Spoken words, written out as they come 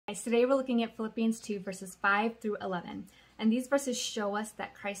Today we're looking at Philippians 2 verses 5 through 11. And these verses show us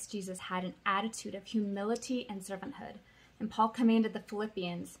that Christ Jesus had an attitude of humility and servanthood. And Paul commanded the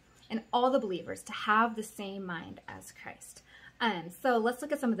Philippians and all the believers to have the same mind as Christ. So let's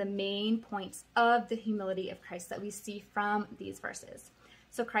look at some of the main points of the humility of Christ that we see from these verses.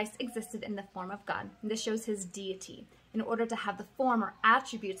 So Christ existed in the form of God, and this shows his deity. In order to have the form or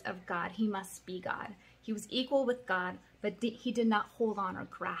attributes of God, he must be God. He was equal with God, but he did not hold on or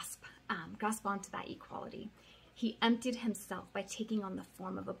grasp onto that equality. He emptied himself by taking on the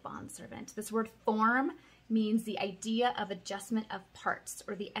form of a bondservant. This word form means the idea of adjustment of parts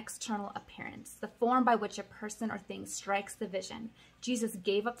or the external appearance, the form by which a person or thing strikes the vision. Jesus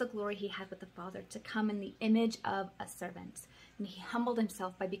gave up the glory he had with the Father to come in the image of a servant. And he humbled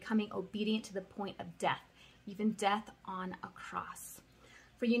himself by becoming obedient to the point of death, even death on a cross.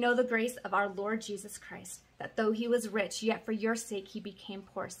 For you know the grace of our Lord Jesus Christ, that though he was rich, yet for your sake he became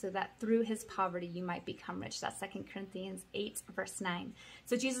poor, so that through his poverty you might become rich. That's 2 Corinthians 8, verse 9.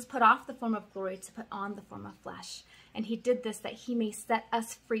 So Jesus put off the form of glory to put on the form of flesh. And he did this that he may set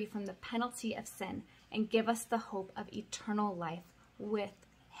us free from the penalty of sin and give us the hope of eternal life with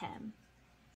him.